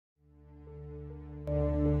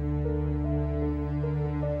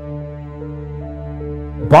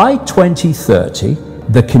by 2030,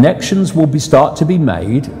 the connections will start to be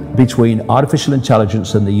made between artificial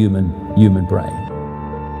intelligence and the human brain.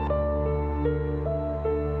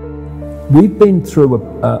 We've been through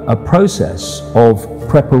a process of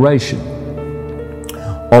preparation,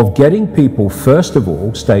 of getting people, first of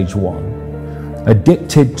all, stage one,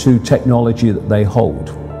 addicted to technology that they hold,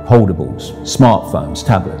 holdables, smartphones,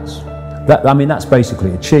 tablets. I mean, that's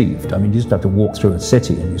basically achieved. I mean, you just have to walk through a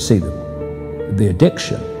city and you see the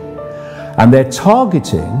addiction. And they're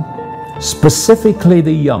targeting specifically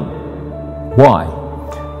the young. Why?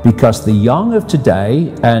 Because the young of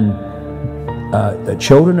today and the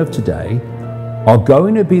children of today are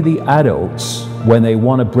going to be the adults when they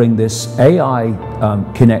want to bring this AI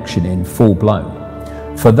connection in full blown.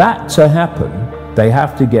 For that to happen, they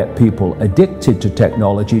have to get people addicted to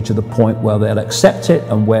technology to the point where they'll accept it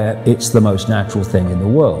and where it's the most natural thing in the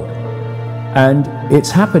world. And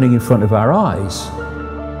it's happening in front of our eyes.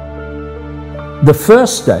 The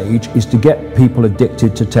first stage is to get people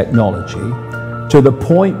addicted to technology to the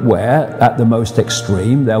point where, at the most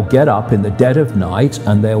extreme, they'll get up in the dead of night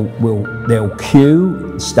and they'll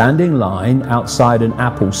queue, stand in line outside an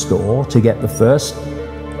Apple store to get the first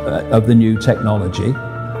of the new technology.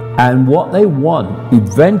 And what they want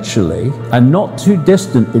eventually, and not too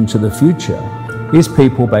distant into the future, is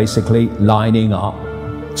people basically lining up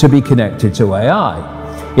to be connected to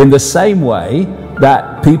AI. In the same way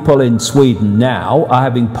that people in Sweden now are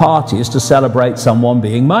having parties to celebrate someone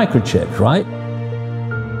being microchipped, right?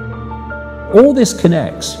 All this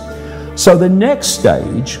connects. So the next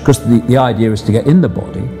stage, because the idea is to get in the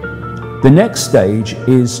body, the next stage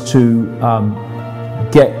is to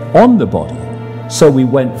get on the body. So we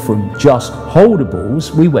went from just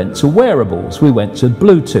holdables, we went to wearables, we went to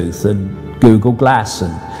Bluetooth and Google Glass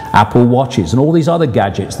and Apple Watches and all these other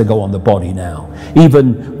gadgets that go on the body now.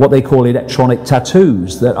 Even what they call electronic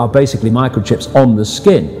tattoos that are basically microchips on the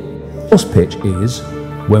skin. The first pitch is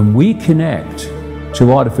when we connect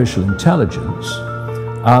to artificial intelligence,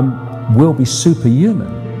 we'll be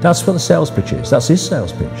superhuman. That's what the sales pitch is. That's his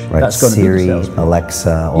sales pitch. Right. That's going Siri, to be the sales pitch.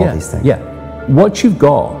 Alexa, all these things. Yeah. What you've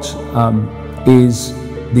got is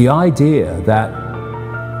the idea that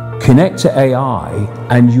connect to AI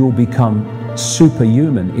and you'll become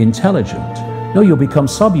superhuman intelligent. No, you'll become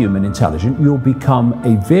subhuman intelligent. You'll become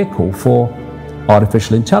a vehicle for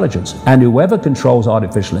artificial intelligence. And whoever controls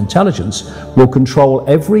artificial intelligence will control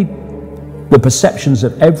the perceptions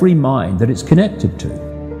of every mind that it's connected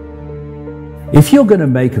to. If you're going to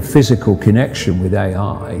make a physical connection with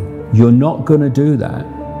AI, you're not going to do that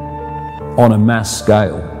on a mass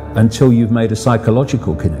scale until you've made a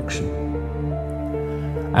psychological connection.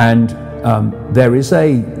 And there is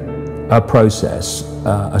a process,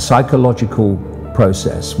 a psychological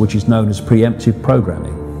process, which is known as preemptive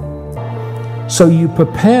programming. So you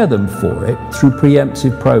prepare them for it through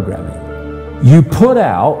preemptive programming. You put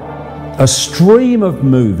out a stream of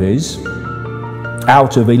movies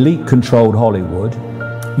out of elite-controlled Hollywood.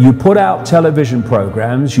 You put out television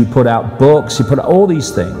programs, you put out books, you put out all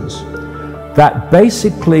these things that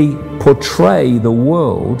basically portray the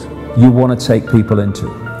world you want to take people into.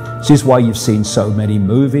 This is why you've seen so many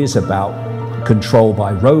movies about control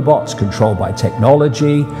by robots, control by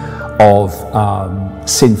technology, of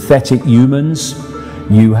synthetic humans.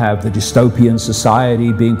 You have the dystopian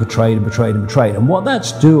society being portrayed and portrayed and portrayed. And what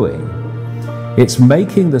that's doing, it's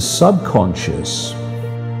making the subconscious,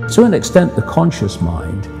 to an extent the conscious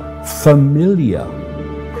mind, familiar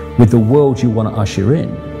with the world you want to usher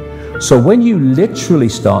in. So when you literally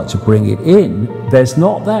start to bring it in, there's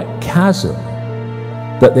not that chasm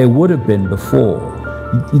that there would have been before.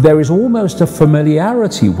 There is almost a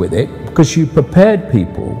familiarity with it because you prepared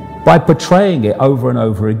people by portraying it over and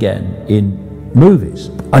over again in movies.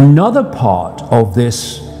 Another part of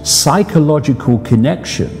this psychological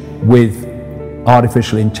connection with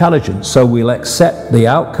artificial intelligence, so we'll accept the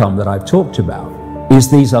outcome that I've talked about, is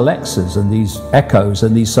these Alexas and these Echoes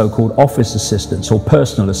and these so-called office assistants or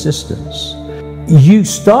personal assistants. You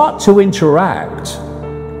start to interact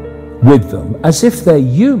with them as if they're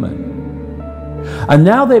human. And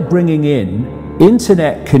now they're bringing in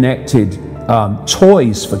internet-connected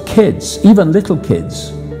toys for kids, even little kids,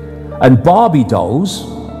 and Barbie dolls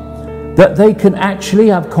that they can actually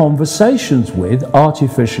have conversations with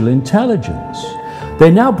artificial intelligence.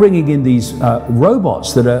 They're now bringing in these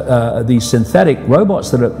robots that are, these synthetic robots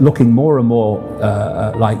that are looking more and more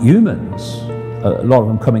like humans, a lot of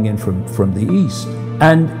them coming in from the East.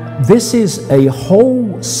 And this is a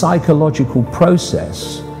whole psychological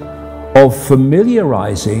process of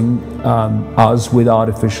familiarizing us with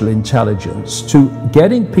artificial intelligence, to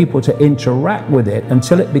getting people to interact with it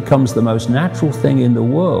until it becomes the most natural thing in the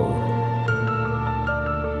world.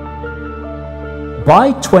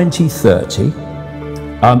 By 2030,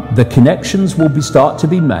 the connections will start to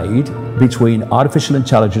be made between artificial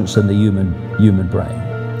intelligence and the human brain.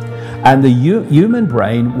 And the human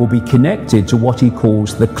brain will be connected to what he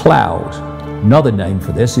calls the cloud. Another name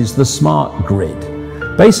for this is the smart grid,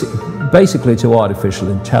 basically to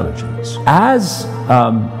artificial intelligence. As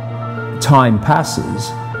time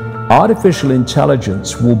passes, artificial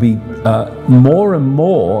intelligence will be more and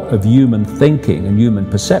more of human thinking and human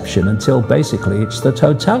perception, until basically it's the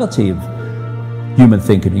totality of human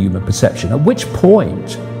thinking and human perception, at which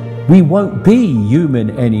point we won't be human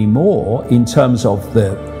anymore in terms of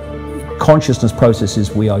the consciousness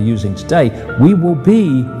processes we are using today. We will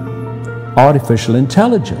be artificial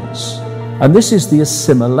intelligence. And this is the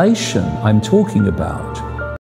assimilation I'm talking about.